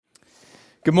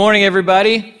Good morning,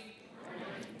 everybody.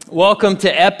 Welcome to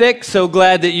Epic. So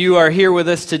glad that you are here with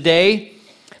us today.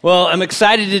 Well, I'm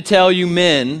excited to tell you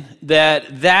men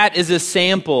that is a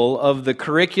sample of the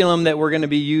curriculum that we're going to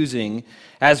be using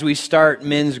as we start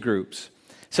men's groups.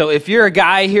 So if you're a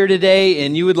guy here today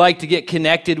and you would like to get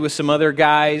connected with some other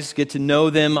guys, get to know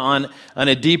them on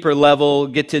a deeper level,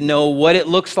 get to know what it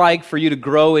looks like for you to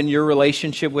grow in your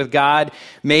relationship with God,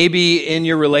 maybe in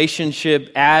your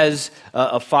relationship as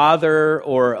a father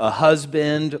or a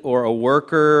husband or a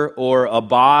worker or a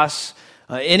boss,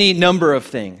 any number of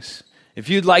things. If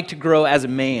you'd like to grow as a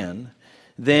man,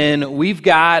 then we've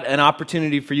got an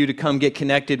opportunity for you to come get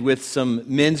connected with some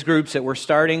men's groups that we're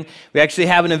starting. We actually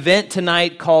have an event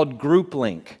tonight called Group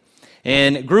Link.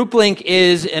 And Group Link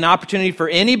is an opportunity for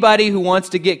anybody who wants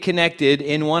to get connected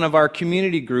in one of our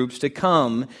community groups to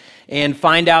come and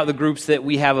find out the groups that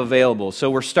we have available.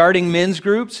 So we're starting men's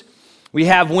groups. We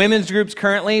have women's groups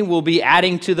currently. We'll be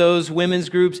adding to those women's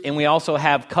groups, and we also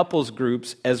have couples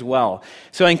groups as well.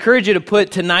 So I encourage you to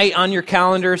put tonight on your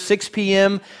calendar, 6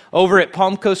 p.m. over at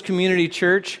Palm Coast Community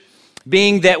Church.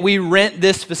 Being that we rent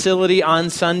this facility on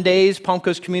Sundays, Palm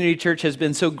Coast Community Church has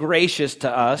been so gracious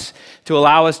to us to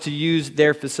allow us to use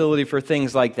their facility for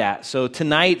things like that. So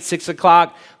tonight, 6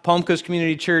 o'clock, Palm Coast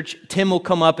Community Church. Tim will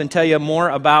come up and tell you more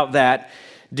about that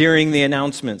during the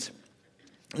announcements.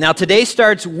 Now, today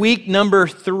starts week number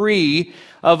 3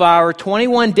 of our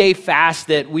 21-day fast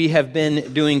that we have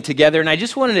been doing together. And I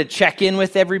just wanted to check in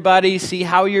with everybody, see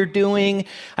how you're doing.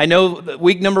 I know that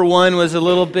week number 1 was a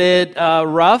little bit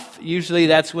rough. Usually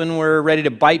that's when we're ready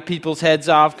to bite people's heads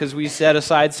off because we set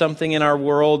aside something in our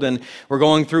world and we're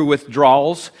going through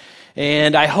withdrawals.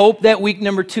 And I hope that week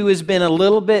number 2 has been a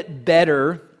little bit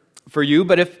better for you.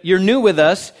 But if you're new with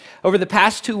us, over the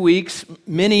past 2 weeks,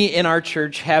 many in our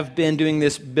church have been doing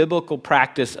this biblical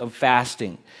practice of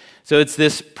fasting. So it's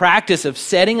this practice of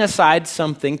setting aside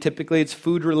something, typically it's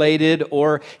food related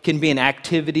or can be an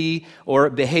activity or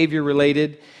behavior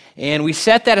related, and we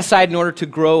set that aside in order to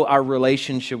grow our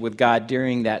relationship with God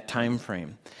during that time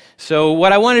frame. So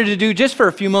what I wanted to do just for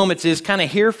a few moments is kind of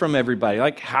hear from everybody,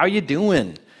 like, how you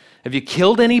doing? Have you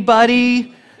killed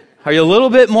anybody? Are you a little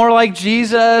bit more like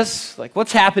Jesus? Like,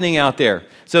 what's happening out there?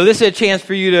 So this is a chance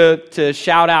for you to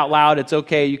shout out loud. It's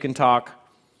okay, you can talk.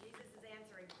 Jesus is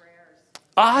answering prayers.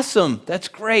 Awesome, that's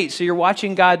great. So you're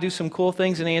watching God do some cool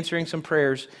things and answering some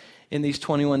prayers in these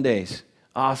 21 days.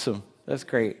 Awesome, that's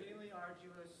great. It's extremely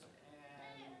arduous,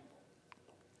 and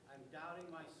I'm doubting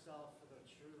myself for the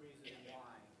true reason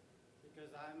why.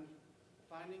 Because I'm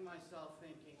finding myself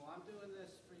thinking, well, I'm doing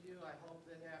this for you. I hope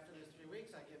that after this 3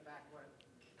 weeks I get back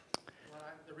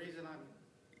the reason I'm...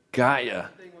 Got ya.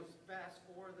 The thing was fast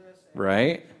for this. And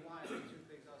right. Why the 2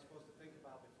 things I was supposed to think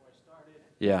about before I started.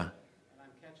 Yeah. And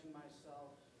I'm catching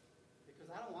myself, because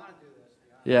I don't want to do this.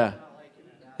 Yeah. I'm not liking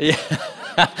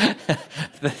it.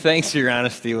 Yeah. Thanks for your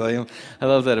honesty, William. I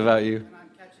love that about you. And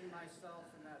I'm catching myself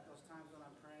in those times when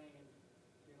I'm praying and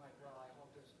being like, well, I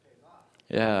hope this pays off.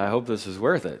 Yeah, I hope this is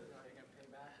worth it. Are you going to pay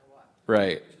back or what?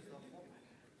 Right. Which is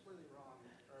completely wrong.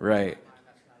 Right.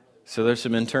 So there's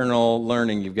some internal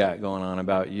learning you've got going on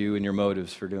about you and your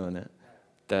motives for doing it.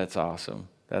 That's awesome.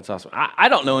 That's awesome. I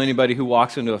don't know anybody who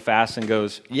walks into a fast and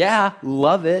goes, yeah,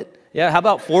 love it. Yeah, how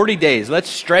about 40 days? Let's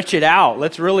stretch it out.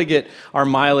 Let's really get our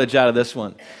mileage out of this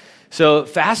one. So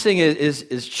fasting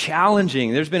is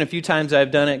challenging. There's been a few times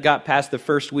I've done it, got past the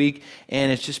first week,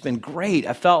 and it's just been great.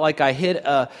 I felt like I hit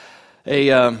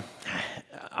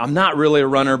I'm not really a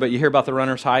runner, but you hear about the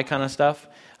runner's high kind of stuff.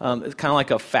 It's kind of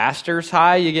like a faster's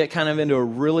high. You get kind of into a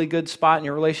really good spot in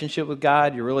your relationship with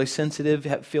God. You're really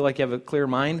sensitive, feel like you have a clear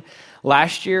mind.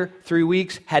 Last year, 3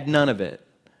 weeks, had none of it.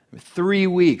 3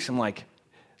 weeks, I'm like,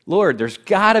 Lord, there's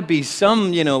got to be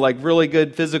some, like really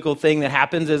good physical thing that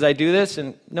happens as I do this.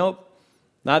 And nope,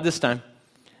 not this time.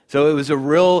 So it was a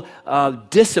real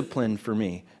discipline for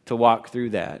me to walk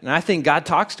through that. And I think God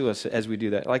talks to us as we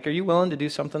do that. Like, are you willing to do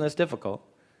something that's difficult?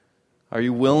 Are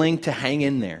you willing to hang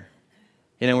in there?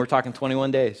 We're talking 21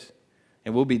 days,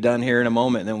 and we'll be done here in a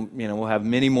moment, and then, we'll have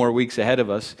many more weeks ahead of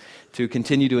us to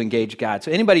continue to engage God.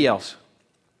 So anybody else?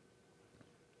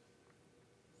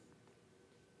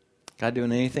 God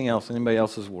doing anything else in anybody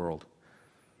else's world?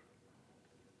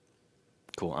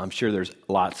 Cool. I'm sure there's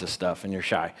lots of stuff, and you're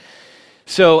shy.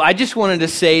 So I just wanted to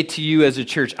say to you as a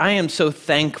church, I am so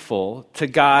thankful to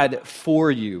God for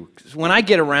you. When I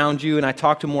get around you and I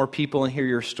talk to more people and hear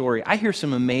your story, I hear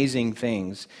some amazing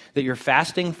things that you're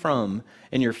fasting from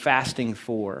and you're fasting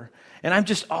for. And I'm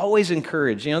just always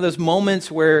encouraged. Those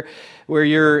moments where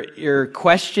you're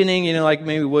questioning, like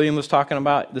maybe William was talking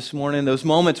about this morning, those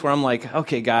moments where I'm like,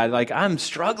 okay, God, like I'm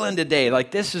struggling today.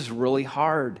 Like this is really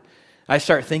hard. I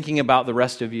start thinking about the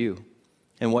rest of you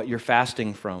and what you're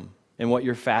fasting from and what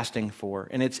you're fasting for.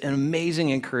 And it's an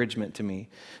amazing encouragement to me.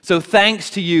 So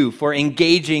thanks to you for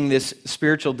engaging this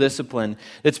spiritual discipline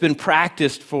that's been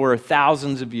practiced for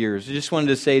thousands of years. I just wanted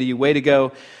to say to you, way to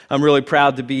go. I'm really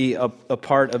proud to be a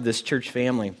part of this church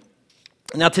family.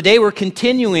 Now today we're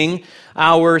continuing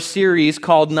our series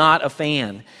called Not a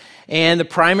Fan. And the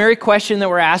primary question that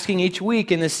we're asking each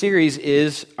week in this series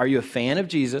is, are you a fan of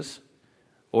Jesus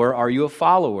or are you a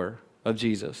follower of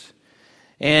Jesus?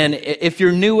 And if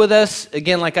you're new with us,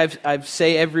 again, like I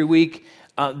say every week,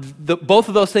 both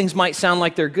of those things might sound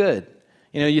like they're good.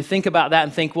 You know, you think about that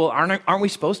and think, well, aren't we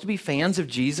supposed to be fans of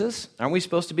Jesus? Aren't we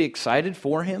supposed to be excited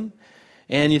for him?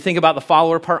 And you think about the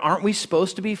follower part, aren't we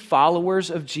supposed to be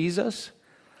followers of Jesus?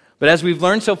 But as we've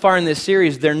learned so far in this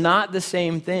series, they're not the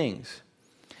same things.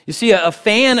 You see, a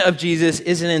fan of Jesus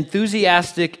is an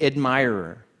enthusiastic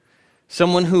admirer,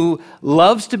 someone who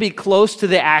loves to be close to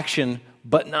the action,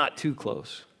 but not too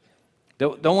close.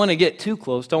 Don't want to get too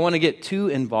close, don't want to get too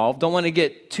involved, don't want to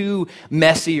get too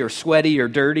messy or sweaty or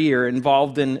dirty or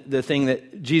involved in the thing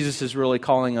that Jesus is really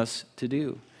calling us to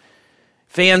do.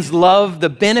 Fans love the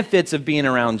benefits of being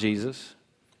around Jesus,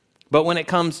 but when it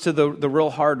comes to the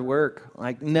real hard work,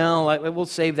 we'll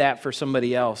save that for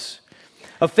somebody else.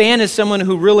 A fan is someone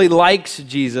who really likes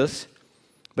Jesus,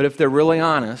 but if they're really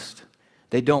honest,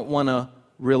 they don't want to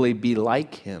really be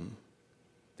like him.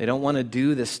 They don't want to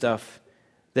do the stuff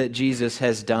that Jesus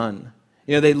has done.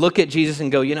 You know, they look at Jesus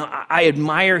and go, I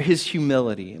admire his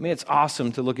humility. I mean, it's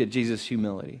awesome to look at Jesus'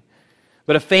 humility.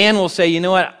 But a fan will say,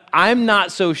 I'm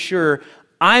not so sure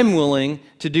I'm willing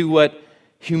to do what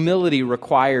humility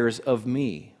requires of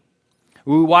me.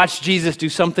 We watch Jesus do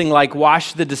something like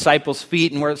wash the disciples'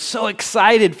 feet, and we're so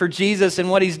excited for Jesus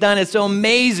and what he's done. It's so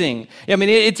amazing. I mean,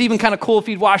 it's even kind of cool if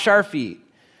he'd wash our feet.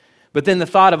 But then the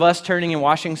thought of us turning and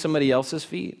washing somebody else's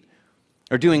feet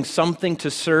or doing something to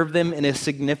serve them in a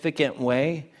significant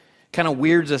way kind of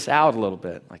weirds us out a little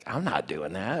bit. Like, I'm not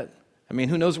doing that. I mean,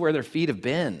 who knows where their feet have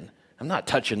been? I'm not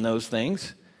touching those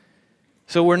things.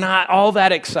 So we're not all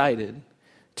that excited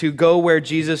to go where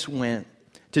Jesus went,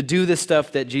 to do the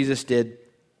stuff that Jesus did.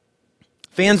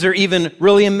 Fans are even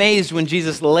really amazed when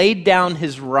Jesus laid down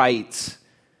his rights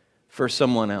for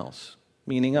someone else,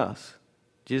 meaning us.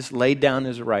 Jesus laid down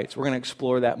his rights. We're going to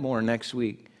explore that more next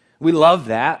week. We love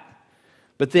that.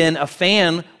 But then a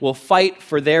fan will fight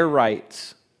for their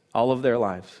rights all of their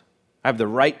lives. I have the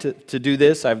right to do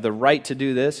this. I have the right to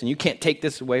do this. And you can't take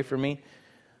this away from me.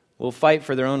 We'll fight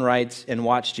for their own rights and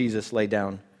watch Jesus lay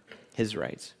down his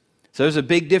rights. So there's a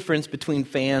big difference between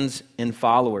fans and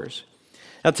followers.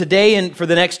 Now today and for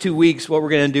the next 2 weeks, what we're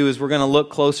going to do is we're going to look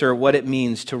closer at what it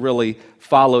means to really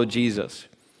follow Jesus.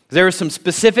 There are some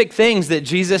specific things that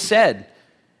Jesus said.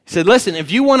 He said, listen,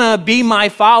 if you want to be my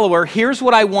follower, here's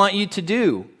what I want you to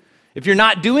do. If you're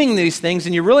not doing these things,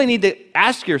 then you really need to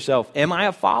ask yourself, am I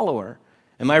a follower?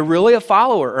 Am I really a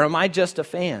follower, or am I just a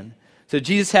fan? So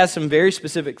Jesus has some very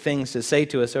specific things to say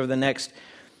to us over the next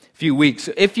few weeks.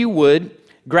 So if you would,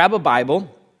 grab a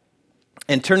Bible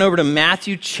and turn over to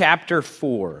Matthew chapter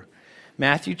 4.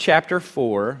 Matthew chapter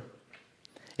 4.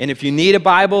 And if you need a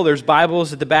Bible, there's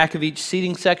Bibles at the back of each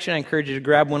seating section. I encourage you to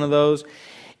grab one of those.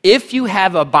 If you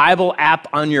have a Bible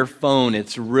app on your phone,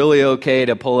 it's really okay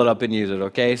to pull it up and use it,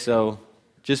 okay? So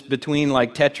just between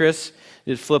like Tetris,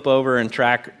 just flip over and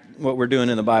track what we're doing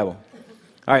in the Bible.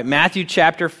 All right, Matthew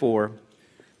chapter 4.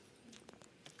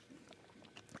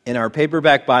 In our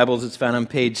paperback Bibles, it's found on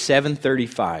page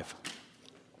 735.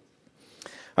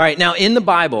 All right, now in the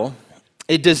Bible,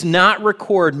 it does not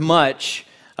record much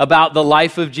about the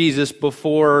life of Jesus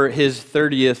before his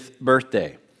 30th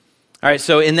birthday. All right,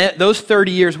 so in those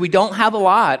 30 years, we don't have a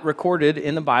lot recorded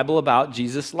in the Bible about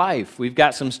Jesus' life. We've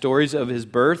got some stories of his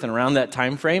birth and around that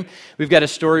time frame. We've got a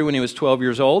story when he was 12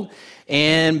 years old.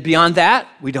 And beyond that,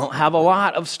 we don't have a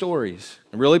lot of stories.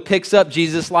 It really picks up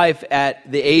Jesus' life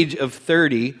at the age of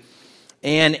 30.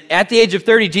 And at the age of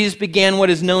 30, Jesus began what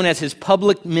is known as his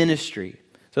public ministry.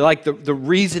 So like the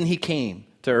reason he came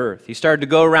to earth. He started to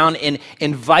go around and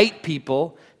invite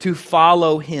people to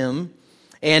follow him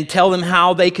and tell them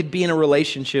how they could be in a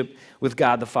relationship with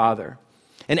God the Father.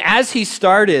 And as he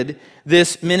started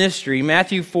this ministry,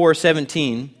 Matthew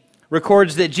 4:17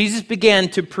 records that Jesus began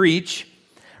to preach,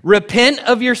 "Repent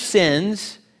of your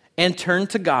sins and turn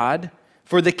to God,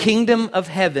 for the kingdom of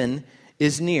heaven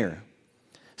is near."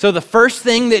 So the first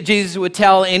thing that Jesus would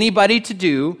tell anybody to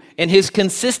do, and his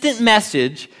consistent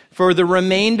message for the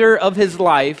remainder of his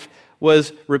life,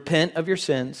 was repent of your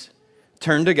sins,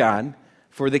 turn to God,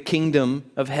 for the kingdom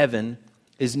of heaven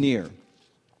is near.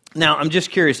 Now, I'm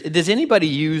just curious, does anybody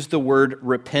use the word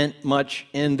repent much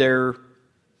in their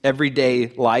everyday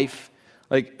life?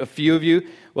 Like a few of you?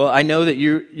 Well, I know that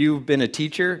you've been a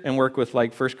teacher and work with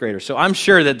like first graders. So I'm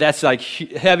sure that that's like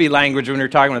heavy language when you're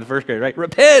talking with the first grader, right?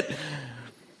 Repent!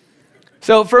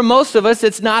 So for most of us,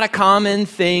 it's not a common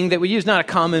thing that we use, not a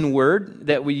common word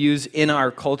that we use in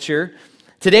our culture.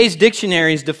 Today's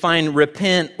dictionaries define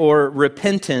repent or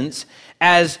repentance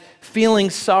as feeling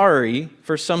sorry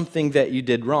for something that you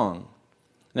did wrong.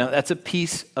 Now, that's a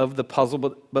piece of the puzzle,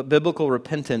 but biblical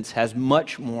repentance has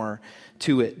much more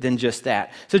to it than just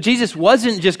that. So Jesus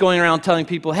wasn't just going around telling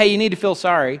people, hey, you need to feel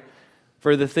sorry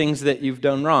for the things that you've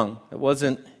done wrong. It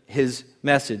wasn't his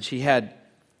message. He had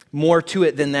more to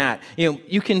it than that. You know,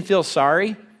 you can feel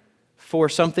sorry for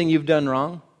something you've done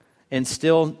wrong and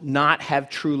still not have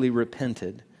truly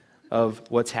repented of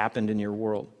what's happened in your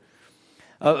world.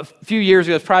 A few years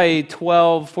ago, it's probably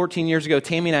 12, 14 years ago,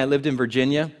 Tammy and I lived in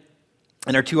Virginia,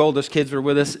 and our two oldest kids were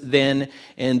with us then,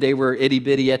 and they were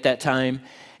itty-bitty at that time.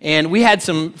 And we had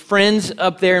some friends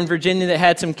up there in Virginia that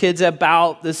had some kids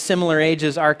about the similar age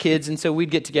as our kids, and so we'd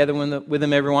get together with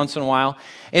them every once in a while.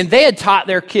 And they had taught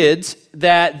their kids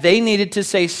that they needed to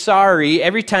say sorry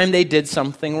every time they did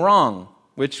something wrong,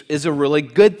 which is a really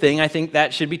good thing. I think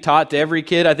that should be taught to every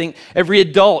kid. I think every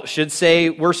adult should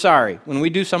say, we're sorry. When we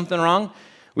do something wrong,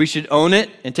 we should own it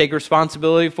and take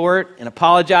responsibility for it and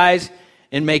apologize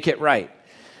and make it right.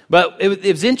 But it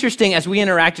was interesting as we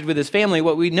interacted with his family,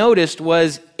 what we noticed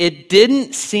was it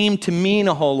didn't seem to mean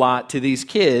a whole lot to these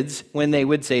kids when they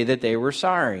would say that they were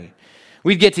sorry.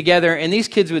 We'd get together and these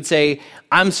kids would say,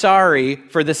 I'm sorry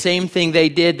for the same thing they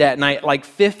did that night like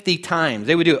 50 times.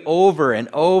 They would do it over and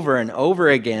over and over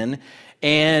again.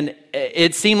 And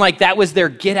it seemed like that was their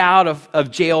get out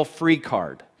of jail free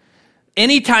card.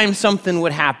 Anytime something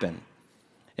would happen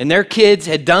and their kids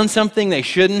had done something they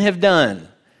shouldn't have done,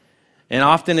 and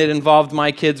often it involved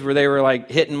my kids where they were like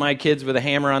hitting my kids with a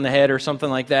hammer on the head or something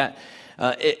like that.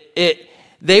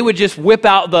 They would just whip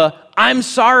out the I'm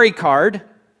sorry card,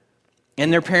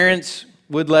 and their parents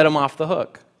would let them off the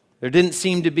hook. There didn't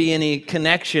seem to be any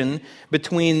connection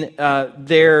between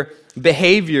their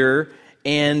behavior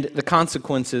and the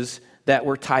consequences that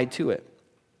were tied to it.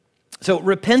 So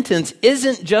repentance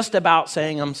isn't just about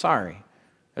saying I'm sorry.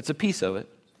 That's a piece of it.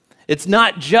 It's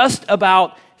not just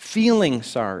about feeling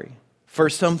sorry for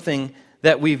something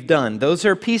that we've done. Those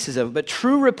are pieces of it. But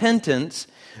true repentance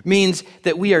means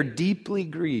that we are deeply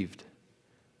grieved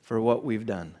for what we've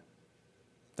done.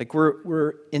 Like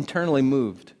we're internally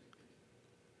moved.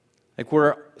 Like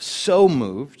we're so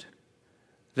moved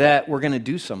that we're going to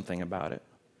do something about it.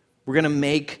 We're going to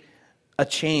make a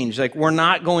change. Like we're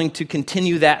not going to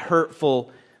continue that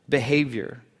hurtful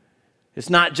behavior. It's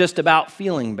not just about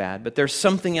feeling bad, but there's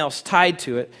something else tied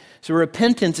to it. So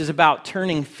repentance is about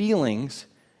turning feelings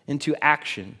into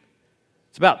action.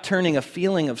 It's about turning a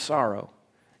feeling of sorrow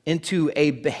into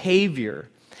a behavior.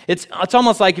 It's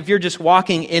almost like if you're just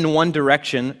walking in one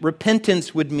direction,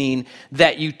 repentance would mean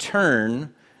that you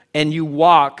turn and you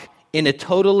walk in a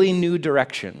totally new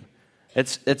direction.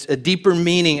 It's a deeper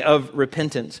meaning of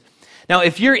repentance. Now,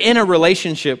 if you're in a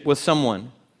relationship with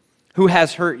someone who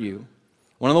has hurt you,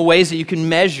 one of the ways that you can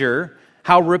measure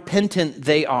how repentant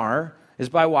they are is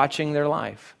by watching their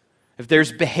life. If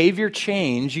there's behavior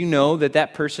change, you know that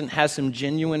that person has some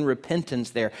genuine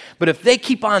repentance there. But if they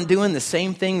keep on doing the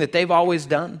same thing that they've always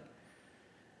done,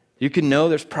 you can know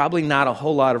there's probably not a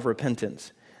whole lot of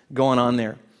repentance going on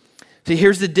there. See,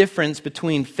 here's the difference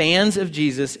between fans of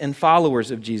Jesus and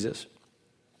followers of Jesus.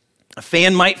 A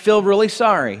fan might feel really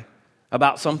sorry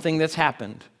about something that's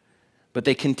happened, but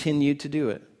they continue to do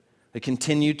it. They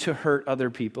continue to hurt other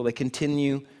people. They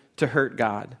continue to hurt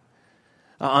God.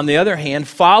 On the other hand,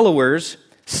 followers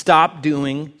stop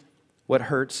doing what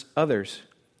hurts others.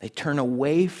 They turn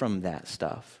away from that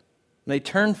stuff. They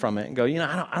turn from it and go,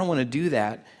 I don't want to do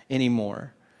that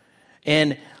anymore.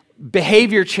 And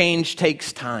behavior change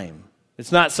takes time.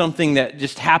 It's not something that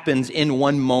just happens in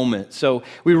one moment. So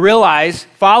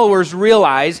followers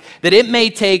realize that it may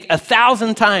take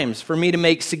 1,000 times for me to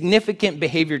make significant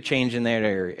behavior change in that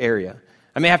area.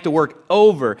 I may have to work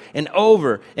over and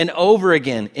over and over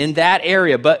again in that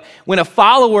area. But when a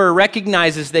follower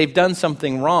recognizes they've done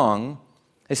something wrong,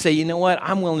 they say, you know what?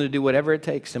 I'm willing to do whatever it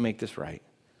takes to make this right.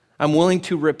 I'm willing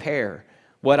to repair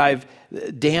what I've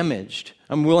damaged.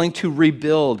 I'm willing to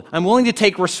rebuild. I'm willing to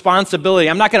take responsibility.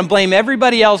 I'm not going to blame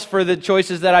everybody else for the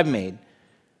choices that I've made.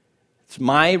 It's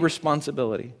my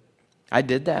responsibility. I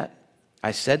did that.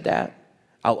 I said that.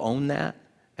 I'll own that.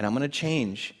 And I'm going to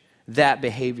change that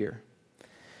behavior.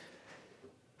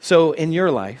 So in your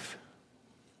life,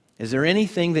 is there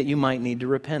anything that you might need to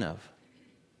repent of?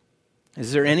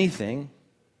 Is there anything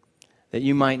that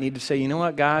you might need to say, you know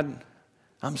what, God,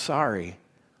 I'm sorry.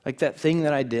 Like that thing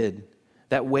that I did,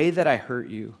 that way that I hurt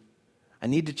you, I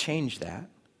need to change that.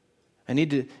 I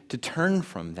need to turn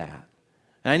from that.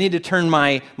 And I need to turn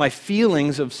my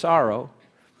feelings of sorrow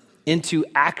into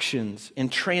actions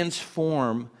and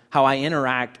transform how I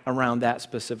interact around that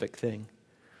specific thing.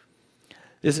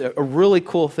 This is a really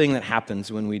cool thing that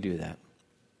happens when we do that.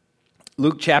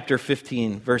 Luke chapter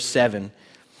 15, verse 7,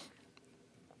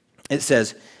 it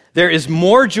says, "There is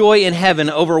more joy in heaven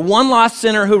over one lost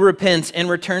sinner who repents and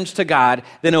returns to God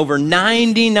than over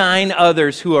 99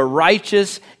 others who are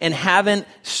righteous and haven't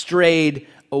strayed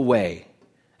away."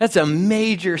 That's a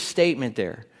major statement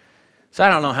there. So I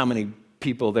don't know how many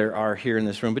people there are here in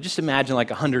this room, but just imagine like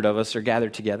 100 of us are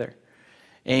gathered together.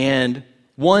 And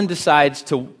one decides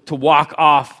to walk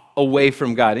off away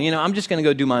from God. And, I'm just going to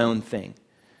go do my own thing.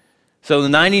 So the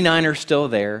 99 are still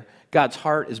there. God's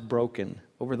heart is broken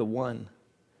over the one.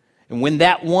 And when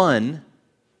that one,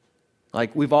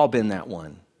 like we've all been that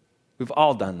one. We've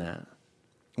all done that.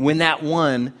 When that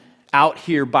one out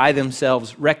here by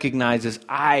themselves recognizes,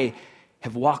 I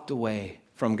have walked away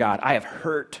from God. I have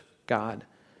hurt God.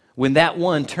 When that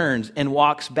one turns and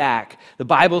walks back, the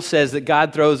Bible says that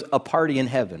God throws a party in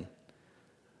heaven.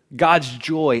 God's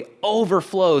joy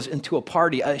overflows into a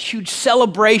party, a huge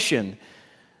celebration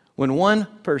when one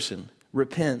person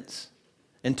repents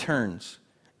and turns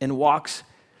and walks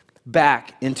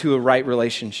back into a right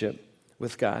relationship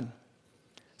with God.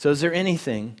 So is there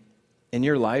anything in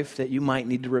your life that you might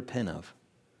need to repent of?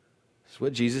 That's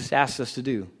what Jesus asked us to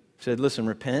do. He said, listen,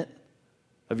 repent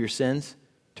of your sins,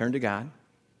 turn to God,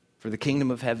 for the kingdom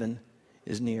of heaven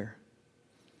is near.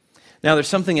 Now, there's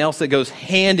something else that goes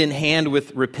hand in hand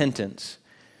with repentance.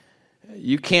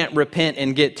 You can't repent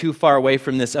and get too far away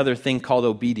from this other thing called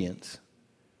obedience.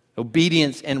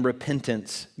 Obedience and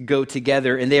repentance go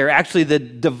together, and they are actually the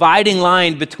dividing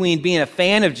line between being a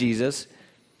fan of Jesus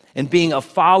and being a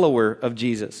follower of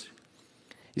Jesus.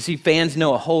 You see, fans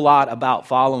know a whole lot about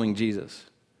following Jesus.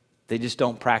 They just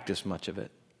don't practice much of it.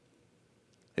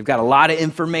 They've got a lot of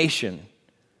information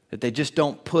that they just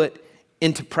don't put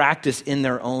into practice in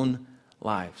their own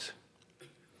lives.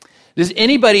 Does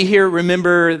anybody here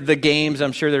remember the games?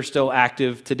 I'm sure they're still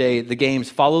active today. The games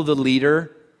Follow the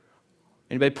Leader.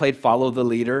 Anybody played Follow the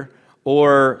Leader?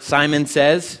 Or Simon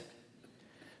Says?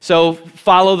 So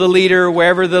follow the leader.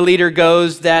 Wherever the leader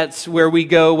goes, that's where we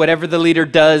go. Whatever the leader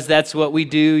does, that's what we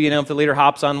do. If the leader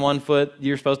hops on one foot,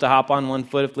 you're supposed to hop on one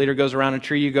foot. If the leader goes around a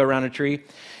tree, you go around a tree.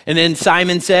 And then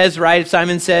Simon Says, right? If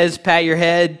Simon says, pat your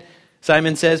head.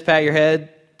 Simon says, pat your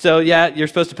head. So yeah, you're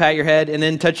supposed to pat your head and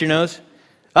then touch your nose.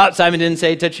 Oh, Simon didn't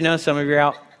say touch your nose. Some of you are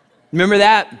out. Remember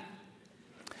that?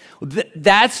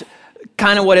 That's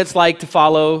kind of what it's like to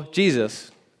follow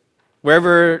Jesus.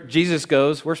 Wherever Jesus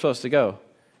goes, we're supposed to go.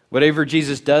 Whatever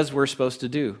Jesus does, we're supposed to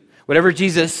do. Whatever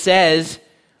Jesus says,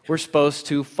 we're supposed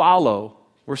to follow.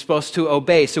 We're supposed to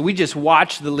obey. So we just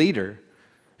watch the leader.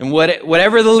 And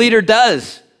whatever the leader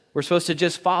does, we're supposed to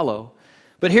just follow.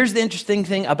 But here's the interesting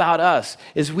thing about us,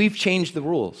 is we've changed the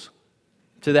rules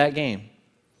to that game.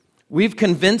 We've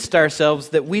convinced ourselves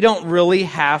that we don't really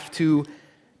have to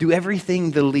do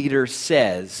everything the leader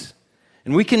says.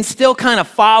 And we can still kind of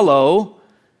follow,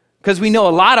 because we know a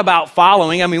lot about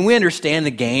following. We understand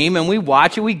the game, and we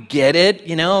watch it, we get it,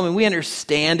 we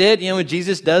understand it. When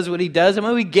Jesus does what he does,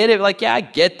 we get it, like, yeah, I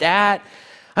get that.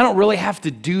 I don't really have to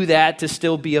do that to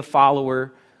still be a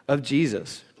follower of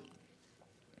Jesus.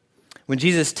 When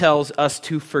Jesus tells us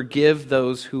to forgive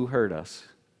those who hurt us,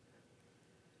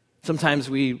 sometimes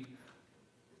we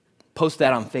post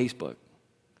that on Facebook,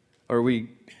 or we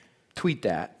tweet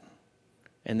that,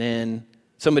 and then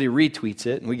somebody retweets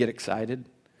it, and we get excited.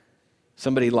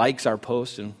 Somebody likes our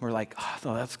post, and we're like,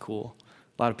 oh, that's cool.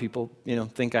 A lot of people,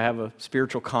 think I have a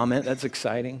spiritual comment. That's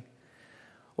exciting.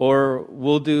 Or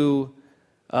we'll do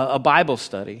a Bible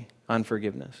study on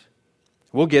forgiveness.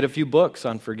 We'll get a few books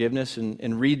on forgiveness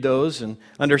and read those and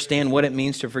understand what it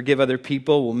means to forgive other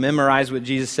people. We'll memorize what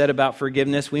Jesus said about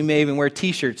forgiveness. We may even wear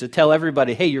t-shirts that tell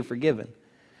everybody, hey, you're forgiven.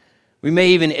 We may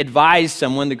even advise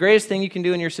someone, the greatest thing you can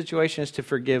do in your situation is to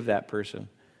forgive that person.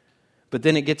 But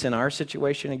then it gets in our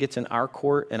situation, it gets in our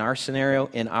court, in our scenario,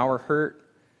 in our hurt.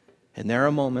 And there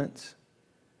are moments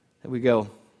that we go,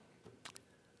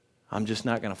 I'm just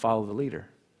not going to follow the leader.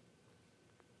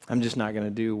 I'm just not going to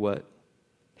do what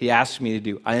he asks me to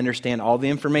do. I understand all the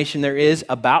information there is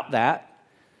about that,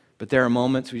 but there are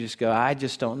moments we just go, I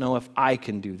just don't know if I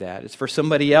can do that. It's for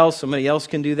somebody else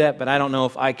can do that, but I don't know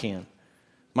if I can.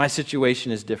 My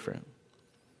situation is different.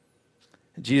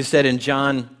 Jesus said in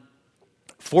John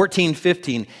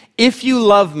 14:15, if you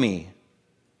love me,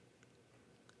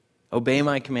 Obey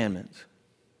my commandments.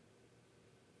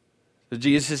 So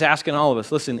Jesus is asking all of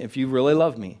us, listen, if you really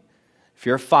love me, if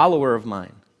you're a follower of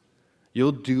mine,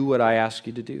 you'll do what I ask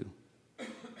you to do.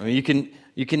 I mean,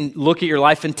 you can look at your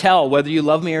life and tell whether you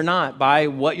love me or not by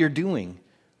what you're doing,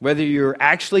 whether you're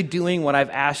actually doing what I've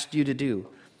asked you to do.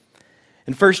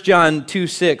 In 1 John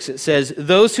 2:6, it says,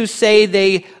 those who say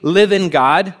they live in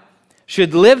God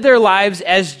should live their lives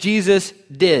as Jesus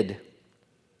did.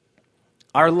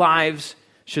 Our lives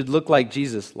should look like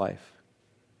Jesus' life.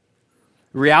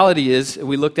 The reality is,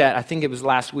 we looked at, I think it was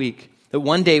last week, that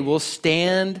one day we'll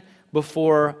stand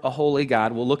before a holy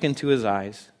God. We'll look into his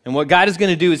eyes. And what God is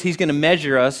going to do is he's going to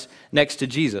measure us next to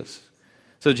Jesus.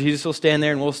 So Jesus will stand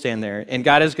there and we'll stand there. And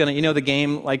God is going to, you know the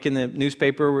game like in the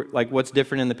newspaper, like what's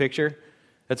different in the picture?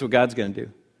 That's what God's going to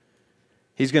do.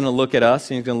 He's going to look at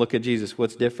us and he's going to look at Jesus.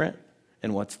 What's different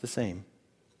and what's the same?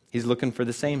 He's looking for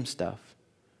the same stuff.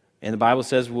 And the Bible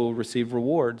says we'll receive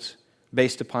rewards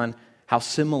based upon how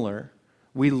similar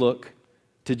we look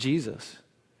to Jesus.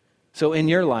 So in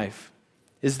your life,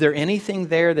 is there anything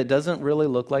there that doesn't really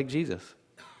look like Jesus?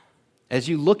 As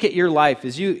you look at your life,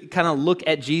 as you kind of look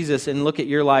at Jesus and look at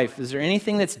your life, is there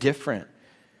anything that's different?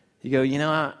 You go,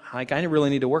 I really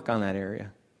need to work on that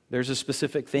area. There's a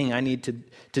specific thing I need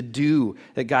to do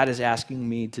that God is asking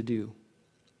me to do.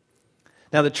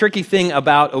 Now, the tricky thing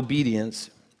about obedience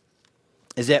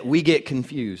is that we get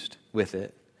confused with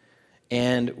it.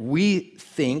 And we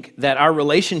think that our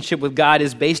relationship with God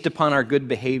is based upon our good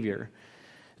behavior.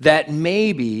 That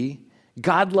maybe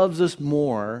God loves us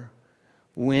more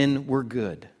when we're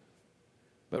good.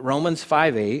 But Romans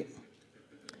 5:8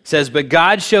 says, but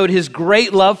God showed his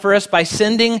great love for us by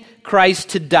sending Christ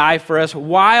to die for us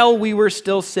while we were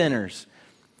still sinners.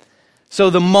 So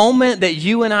the moment that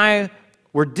you and I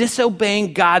were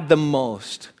disobeying God the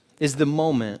most is the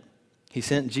moment he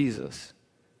sent Jesus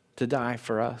to die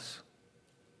for us.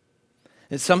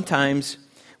 And sometimes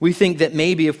we think that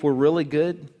maybe if we're really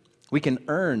good, we can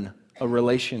earn a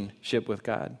relationship with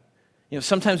God.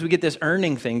 Sometimes we get this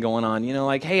earning thing going on,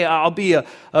 like, hey, I'll be a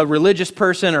religious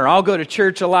person, or I'll go to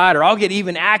church a lot, or I'll get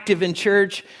even active in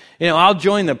church. I'll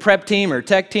join the prep team or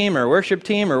tech team or worship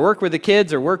team or work with the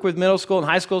kids or work with middle school and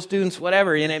high school students,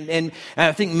 whatever. And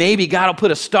I think maybe God will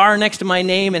put a star next to my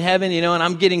name in heaven, and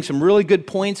I'm getting some really good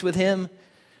points with him.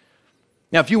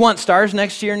 Now, if you want stars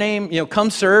next to your name,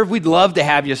 come serve. We'd love to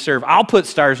have you serve. I'll put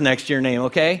stars next to your name,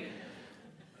 okay?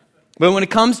 But when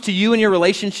it comes to you and your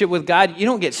relationship with God, you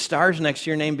don't get stars next to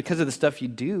your name because of the stuff you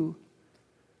do.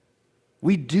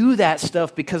 We do that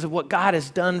stuff because of what God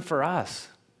has done for us.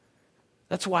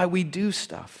 That's why we do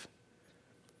stuff.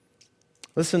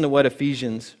 Listen to what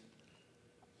Ephesians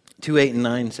 2:8 and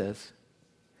 9 says.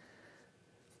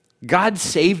 God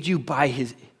saved you by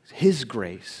his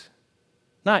grace.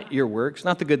 Not your works,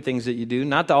 not the good things that you do,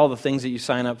 not all the things that you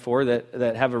sign up for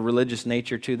that have a religious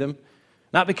nature to them,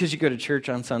 not because you go to church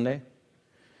on Sunday.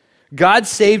 God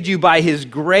saved you by his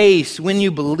grace when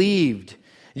you believed.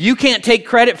 You can't take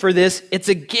credit for this. It's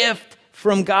a gift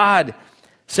from God.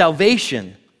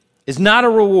 Salvation is not a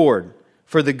reward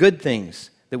for the good things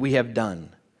that we have done,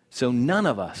 so none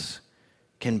of us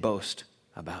can boast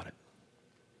about it.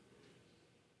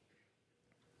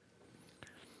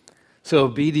 So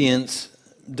obedience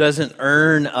doesn't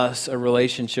earn us a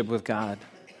relationship with God.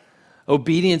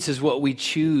 Obedience is what we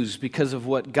choose because of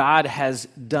what God has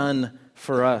done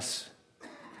for us.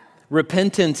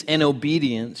 Repentance and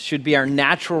obedience should be our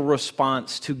natural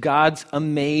response to God's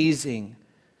amazing,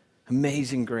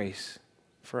 amazing grace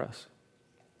for us.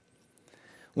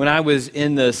 When I was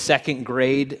in the second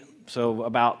grade, so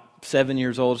about 7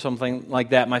 years old, something like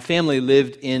that, my family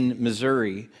lived in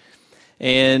Missouri.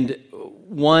 And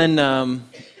one of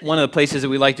the places that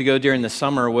we liked to go during the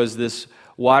summer was this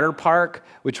water park,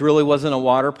 which really wasn't a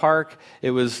water park.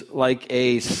 It was like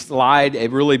a slide, a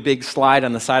really big slide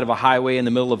on the side of a highway in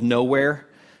the middle of nowhere.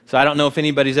 So I don't know if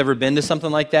anybody's ever been to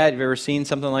something like that. You've ever seen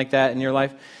something like that in your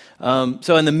life?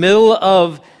 So in the middle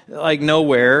of like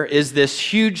nowhere is this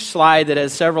huge slide that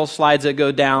has several slides that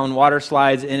go down, water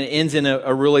slides, and it ends in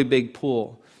a really big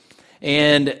pool.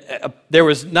 And there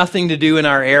was nothing to do in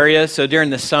our area, so during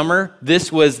the summer,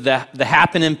 this was the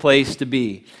happening place to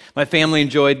be. My family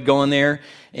enjoyed going there,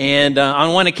 and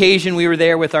on one occasion, we were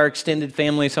there with our extended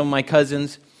family, some of my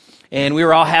cousins, and we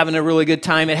were all having a really good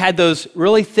time. It had those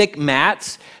really thick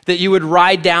mats that you would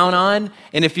ride down on,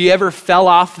 and if you ever fell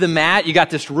off the mat, you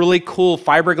got this really cool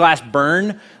fiberglass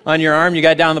burn on your arm. You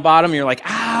got down the bottom, and you're like,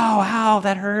 ow,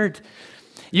 that hurt.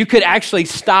 You could actually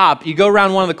stop. You go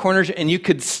around one of the corners and you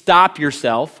could stop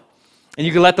yourself and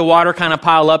you could let the water kind of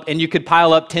pile up and you could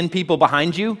pile up 10 people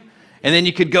behind you And then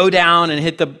you could go down and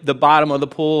hit the bottom of the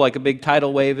pool like a big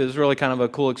tidal wave. It was really kind of a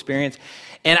cool experience.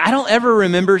 And I don't ever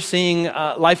remember seeing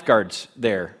lifeguards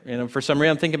there. For some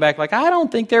reason, I'm thinking back, like, I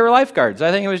don't think there were lifeguards.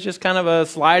 I think it was just kind of a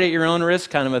slide at your own risk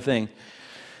kind of a thing.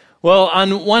 Well,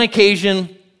 on one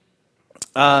occasion,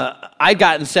 I'd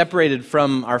gotten separated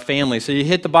from our family. So you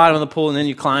hit the bottom of the pool, and then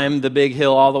you climb the big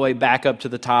hill all the way back up to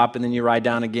the top, and then you ride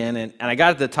down again. And I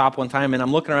got at the top one time, and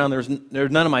I'm looking around. There's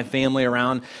none of my family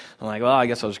around. I'm like, well, I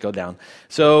guess I'll just go down.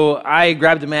 So I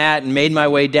grabbed a mat and made my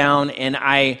way down, and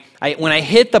when I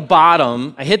hit the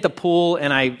bottom, I hit the pool,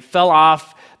 and I fell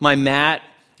off my mat.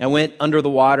 I went under the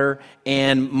water,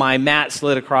 and my mat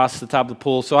slid across the top of the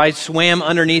pool. So I swam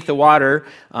underneath the water.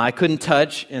 I couldn't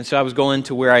touch, and so I was going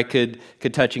to where I could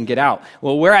touch and get out.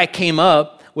 Well, where I came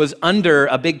up was under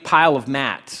a big pile of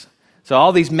mats. So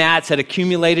all these mats had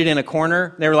accumulated in a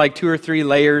corner. They were like 2 or 3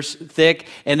 layers thick,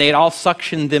 and they had all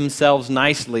suctioned themselves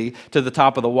nicely to the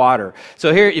top of the water.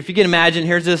 So here, if you can imagine,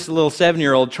 here's this little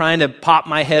 7-year-old trying to pop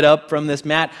my head up from this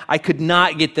mat. I could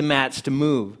not get the mats to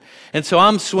move. And so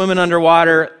I'm swimming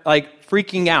underwater, like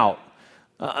freaking out.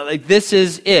 Like, this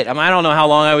is it. I don't know how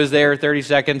long I was there, 30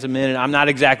 seconds, a minute. I'm not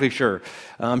exactly sure.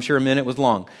 I'm sure a minute was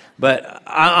long. But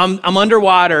I'm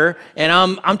underwater, and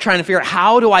I'm trying to figure out,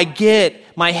 how do I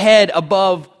get my head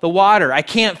above the water? I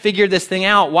can't figure this thing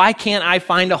out. Why can't I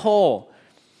find a hole?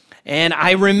 And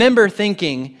I remember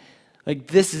thinking, like,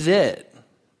 this is it.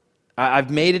 I've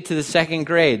made it to the 2nd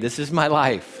grade. This is my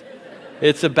life.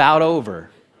 It's about over.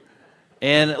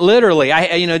 And literally,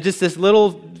 just this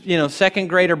little, 2nd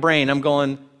grader brain, I'm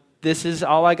going, this is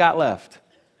all I got left.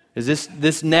 Is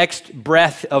this next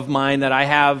breath of mine that I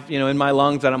have, in my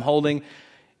lungs that I'm holding,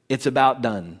 it's about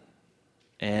done.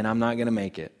 And I'm not going to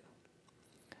make it.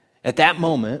 At that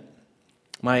moment,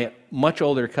 my much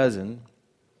older cousin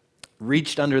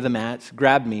reached under the mats,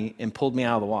 grabbed me, and pulled me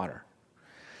out of the water.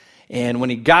 And when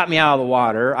he got me out of the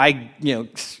water, I,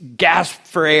 gasped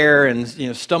for air and,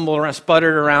 stumbled around,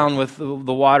 sputtered around with the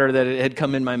water that had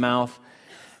come in my mouth.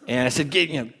 And I said, get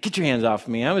your hands off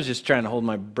me. I was just trying to hold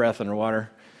my breath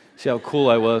underwater. See how cool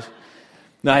I was?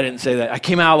 No, I didn't say that. I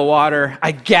came out of the water.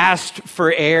 I gasped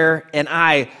for air, and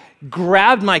I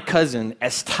grabbed my cousin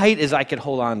as tight as I could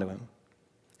hold on to him.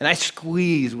 And I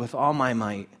squeezed with all my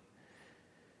might.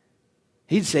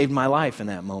 He'd saved my life in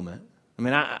that moment.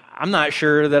 I'm not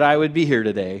sure that I would be here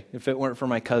today if it weren't for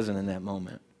my cousin in that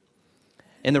moment.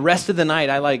 And the rest of the night,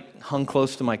 I hung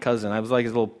close to my cousin. I was like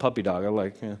his little puppy dog.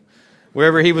 I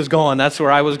wherever he was going, that's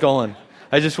where I was going.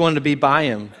 I just wanted to be by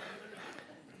him.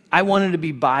 I wanted to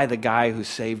be by the guy who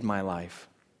saved my life.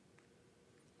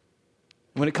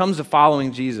 When it comes to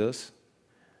following Jesus,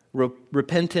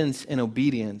 repentance and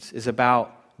obedience is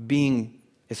about being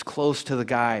as close to the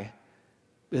guy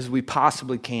as we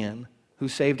possibly can who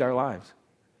saved our lives.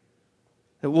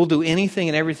 That we'll do anything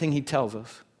and everything he tells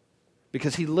us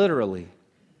because he literally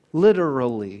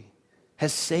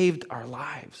has saved our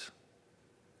lives.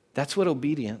 That's what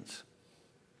obedience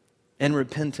and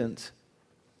repentance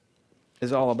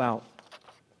is all about.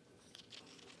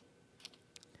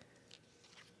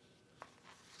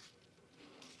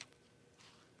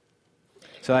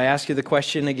 So I ask you the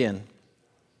question again.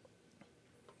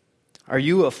 Are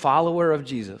you a follower of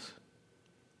Jesus?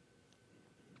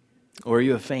 Or are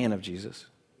you a fan of Jesus?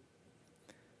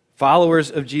 Followers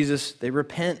of Jesus, they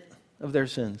repent of their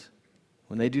sins.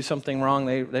 When they do something wrong,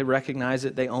 they recognize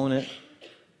it, they own it,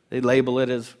 they label it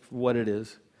as what it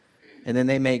is, and then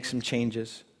they make some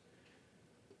changes.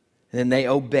 And then they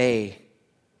obey.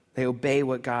 They obey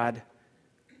what God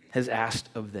has asked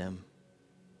of them.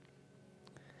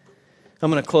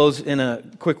 I'm going to close in a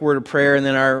quick word of prayer, and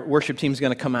then our worship team is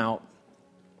going to come out.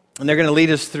 And they're going to lead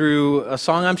us through a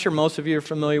song I'm sure most of you are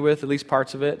familiar with, at least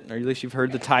parts of it, or at least you've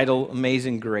heard the title,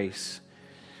 Amazing Grace.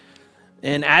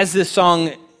 And as this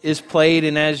song is played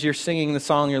and as you're singing the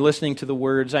song, you're listening to the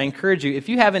words, I encourage you, if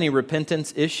you have any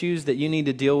repentance issues that you need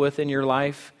to deal with in your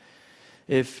life,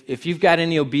 if you've got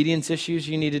any obedience issues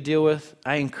you need to deal with,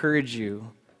 I encourage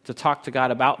you to talk to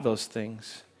God about those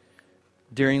things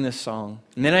during this song.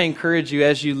 And then I encourage you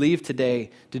as you leave today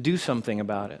to do something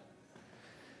about it.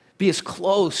 Be as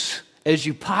close as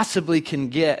you possibly can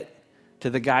get to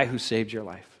the guy who saved your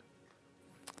life.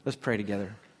 Let's pray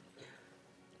together.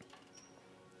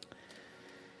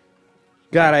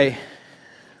 God,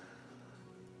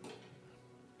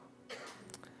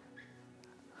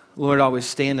 Lord, always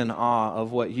stand in awe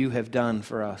of what you have done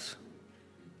for us.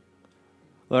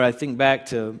 Lord, I think back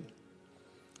to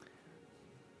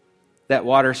that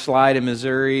water slide in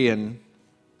Missouri, and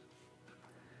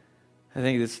I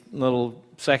think this little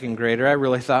 2nd grader, I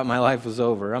really thought my life was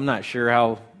over. I'm not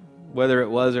sure whether it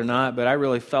was or not, but I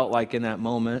really felt like in that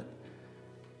moment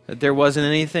that there wasn't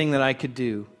anything that I could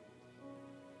do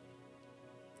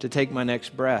to take my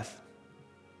next breath.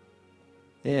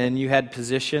 And you had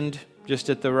positioned just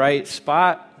at the right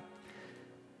spot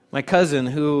my cousin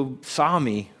who saw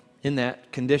me in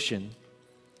that condition,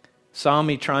 saw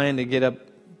me trying to get up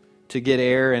to get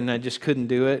air, and I just couldn't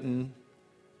do it, and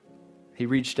he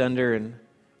reached under and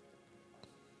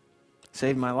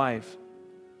saved my life.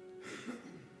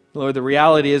 Lord, the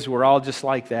reality is we're all just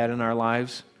like that in our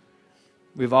lives.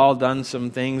 We've all done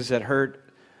some things that hurt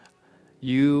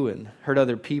you and hurt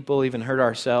other people, even hurt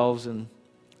ourselves,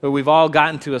 but we've all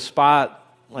gotten to a spot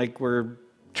like we're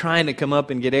trying to come up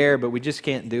and get air, but we just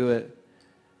can't do it.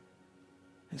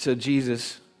 And so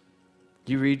Jesus,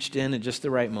 you reached in at just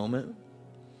the right moment,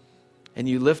 and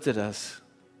you lifted us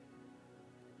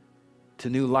to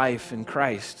new life in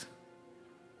Christ.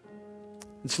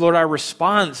 And so, Lord, our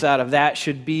response out of that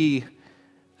should be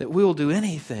that we will do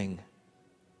anything,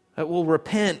 that we'll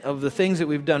repent of the things that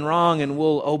we've done wrong, and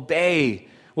we'll obey.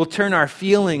 We'll turn our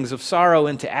feelings of sorrow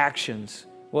into actions.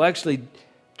 We'll actually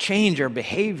change our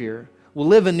behavior. We'll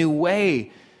live a new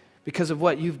way because of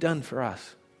what you've done for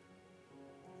us.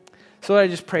 So I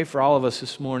just pray for all of us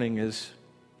this morning as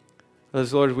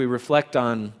Lord, we reflect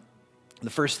on the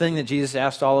first thing that Jesus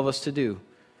asked all of us to do,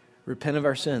 repent of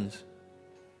our sins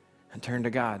and turn to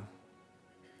God.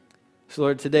 So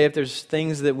Lord, today if there's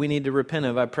things that we need to repent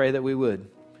of, I pray that we would.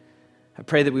 I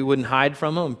pray that we wouldn't hide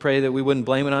from them. I pray that we wouldn't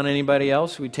blame it on anybody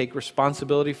else. We'd take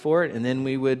responsibility for it, and then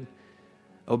we would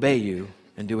obey you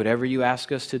and do whatever you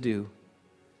ask us to do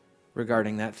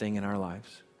regarding that thing in our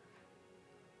lives.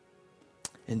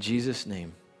 In Jesus'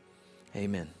 name,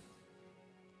 amen.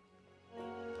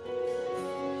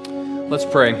 Let's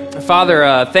pray.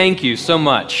 Father, thank you so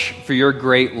much for your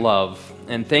great love,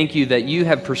 and thank you that you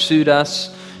have pursued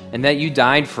us and that you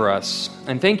died for us,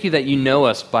 and thank you that you know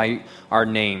us by our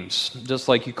names, just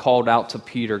like you called out to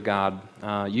Peter, God.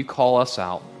 You call us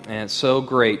out, and it's so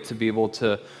great to be able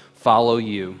to follow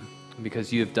you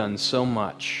because you have done so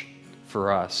much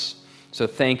for us. So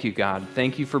thank you, God.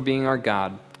 Thank you for being our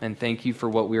God, and thank you for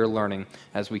what we are learning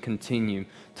as we continue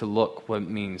to look what it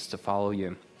means to follow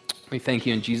you. We thank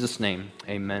you in Jesus' name.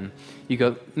 Amen.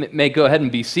 You may go ahead and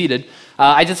be seated.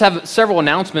 I just have several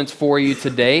announcements for you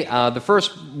today. The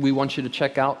first, we want you to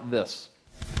check out this.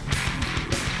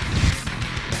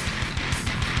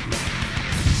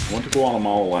 I went to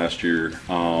Guatemala last year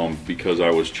because I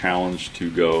was challenged to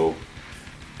go,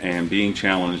 and being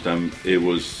challenged, it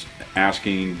was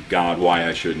asking God why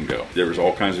I shouldn't go. There was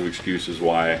all kinds of excuses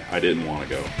why I didn't want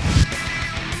to go.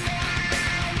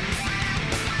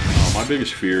 My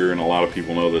biggest fear, and a lot of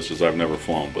people know this, is I've never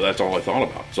flown, but that's all I thought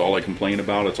about. It's all I complained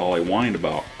about. It's all I whined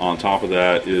about. On top of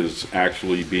that is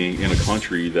actually being in a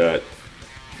country that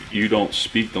you don't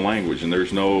speak the language, and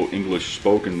there's no English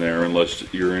spoken there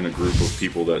unless you're in a group of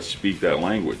people that speak that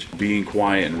language. Being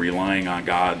quiet and relying on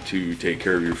God to take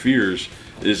care of your fears,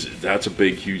 that's a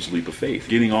big, huge leap of faith.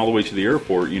 Getting all the way to the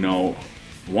airport,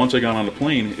 once I got on the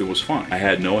plane, it was fine. I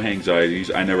had no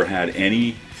anxieties. I never had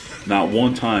any. Not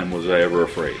one time was I ever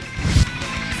afraid.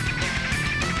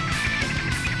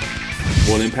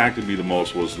 What impacted me the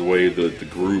most was the way that the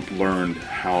group learned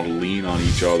how to lean on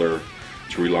each other,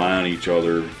 to rely on each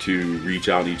other, to reach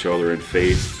out to each other in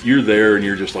faith. You're there and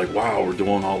you're just like, wow,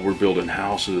 we're building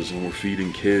houses and we're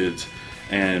feeding kids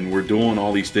and we're doing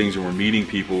all these things and we're meeting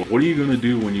people. What are you going to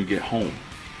do when you get home?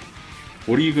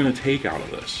 What are you going to take out of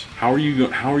this? How are you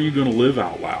going to live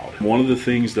out loud? One of the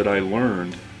things that I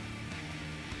learned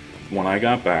when I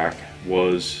got back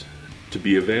was to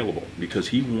be available, because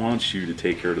he wants you to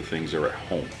take care of the things that are at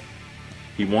home.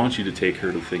 He wants you to take care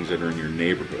of the things that are in your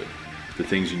neighborhood, the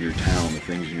things in your town, the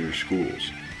things in your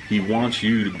schools. He wants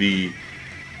you to be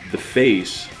the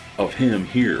face of him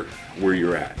here where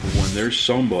you're at. When there's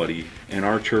somebody in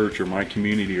our church or my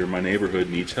community or my neighborhood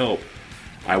needs help,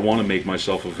 I want to make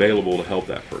myself available to help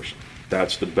that person.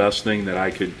 That's the best thing that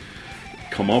I could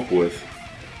come up with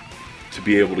to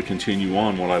be able to continue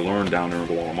on what I learned down there in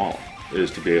Guatemala,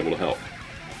 is to be able to help.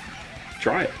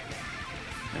 Try it.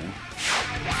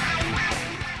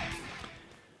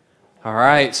 All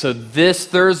right, so this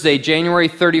Thursday, January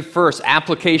 31st,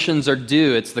 applications are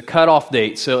due. It's the cutoff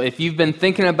date. So if you've been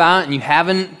thinking about it and you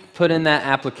haven't put in that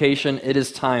application, it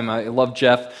is time. I love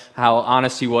Jeff, how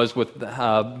honest he was with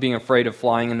being afraid of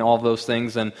flying and all those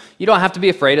things. And you don't have to be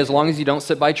afraid as long as you don't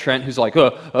sit by Trent, who's like,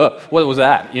 what was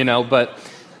that? But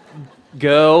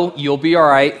Go, you'll be all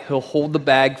right. He'll hold the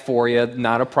bag for you,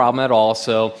 not a problem at all.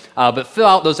 So, but fill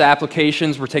out those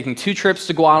applications. We're taking 2 trips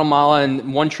to Guatemala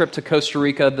and 1 trip to Costa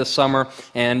Rica this summer,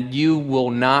 and you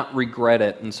will not regret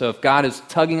it. And so if God is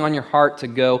tugging on your heart to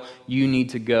go, you need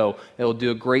to go. It will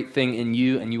do a great thing in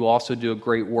you, and you will also do a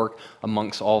great work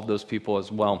amongst all of those people as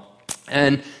well.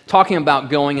 And talking about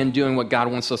going and doing what God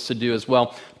wants us to do as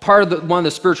well, one of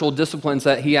the spiritual disciplines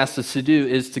that he asks us to do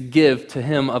is to give to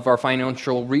him of our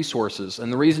financial resources.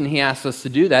 And the reason he asks us to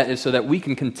do that is so that we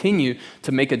can continue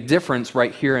to make a difference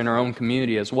right here in our own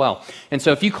community as well. And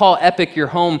so if you call Epic your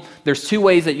home, there's 2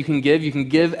 ways that you can give. You can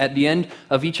give at the end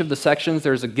of each of the sections.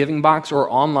 There's a giving box,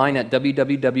 or online at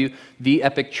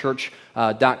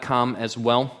www.theepicchurch.com as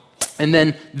well. And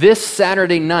then this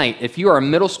Saturday night, if you are a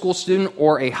middle school student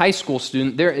or a high school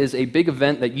student, there is a big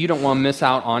event that you don't want to miss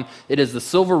out on. It is the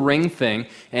Silver Ring thing,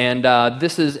 and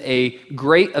this is a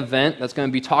great event that's going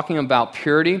to be talking about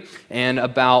purity and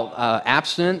about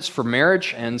abstinence for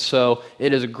marriage. And so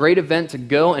it is a great event to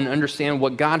go and understand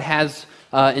what God has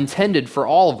intended for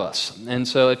all of us. And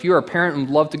so if you're a parent and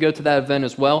would love to go to that event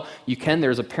as well, you can.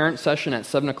 There's a parent session at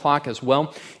 7 o'clock as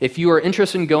well. If you are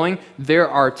interested in going, there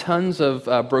are tons of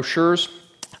brochures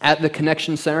at the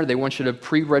Connection Center. They want you to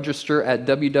pre-register at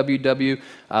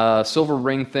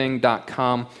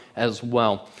www.silverringthing.com as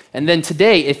well. And then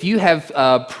today, if you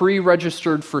have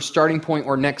pre-registered for Starting Point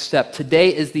or Next Step,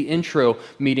 today is the intro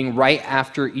meeting right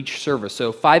after each service.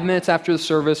 So 5 minutes after the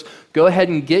service, go ahead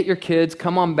and get your kids,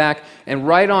 come on back, and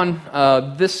right on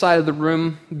this side of the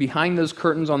room, behind those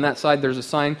curtains on that side, there's a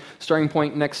sign, Starting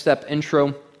Point Next Step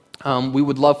Intro. We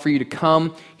would love for you to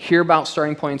come, hear about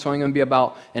Starting Point. It's only going to be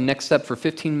about a next step for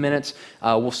 15 minutes.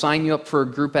 We'll sign you up for a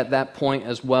group at that point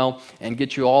as well and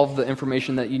get you all of the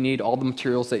information that you need, all the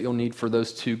materials that you'll need for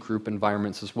those 2 group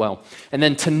environments as well. And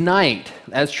then tonight,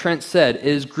 as Trent said,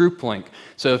 is Group Link.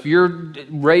 So if you're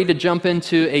ready to jump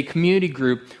into a community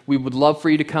group, we would love for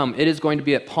you to come. It is going to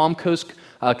be at Palm Coast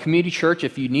Community Church.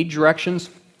 If you need directions,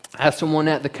 ask someone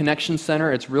at the Connection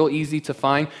Center. It's real easy to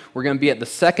find. We're going to be at the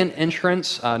second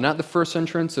entrance, not the first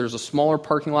entrance. There's a smaller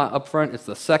parking lot up front. It's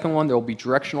the second one. There will be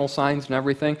directional signs and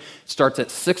everything. It starts at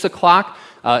 6 o'clock.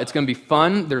 It's going to be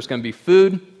fun. There's going to be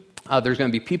food. There's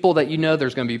going to be people that you know.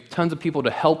 There's going to be tons of people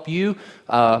to help you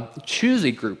choose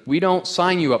a group. We don't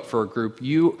sign you up for a group.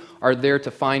 You are there to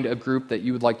find a group that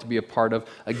you would like to be a part of.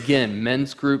 Again,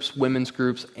 men's groups, women's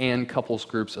groups, and couples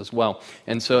groups as well.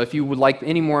 And so if you would like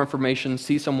any more information,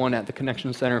 see someone at the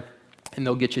Connection Center, and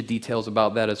they'll get you details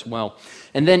about that as well.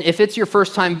 And then if it's your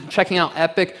first time checking out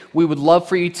Epic, we would love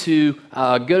for you to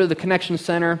go to the Connection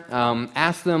Center,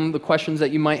 ask them the questions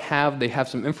that you might have. They have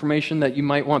some information that you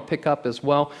might want to pick up as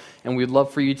well, and we'd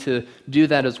love for you to do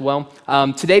that as well.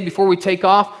 Today, before we take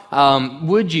off,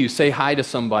 would you say hi to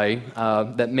somebody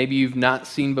that maybe you've not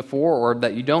seen before or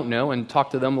that you don't know, and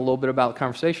talk to them a little bit about the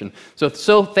conversation?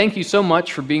 So thank you so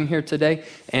much for being here today,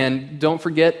 and don't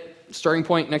forget, Starting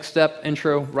Point, Next Step,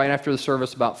 intro, right after the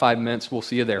service, about 5 minutes. We'll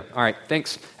see you there. All right,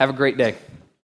 thanks. Have a great day.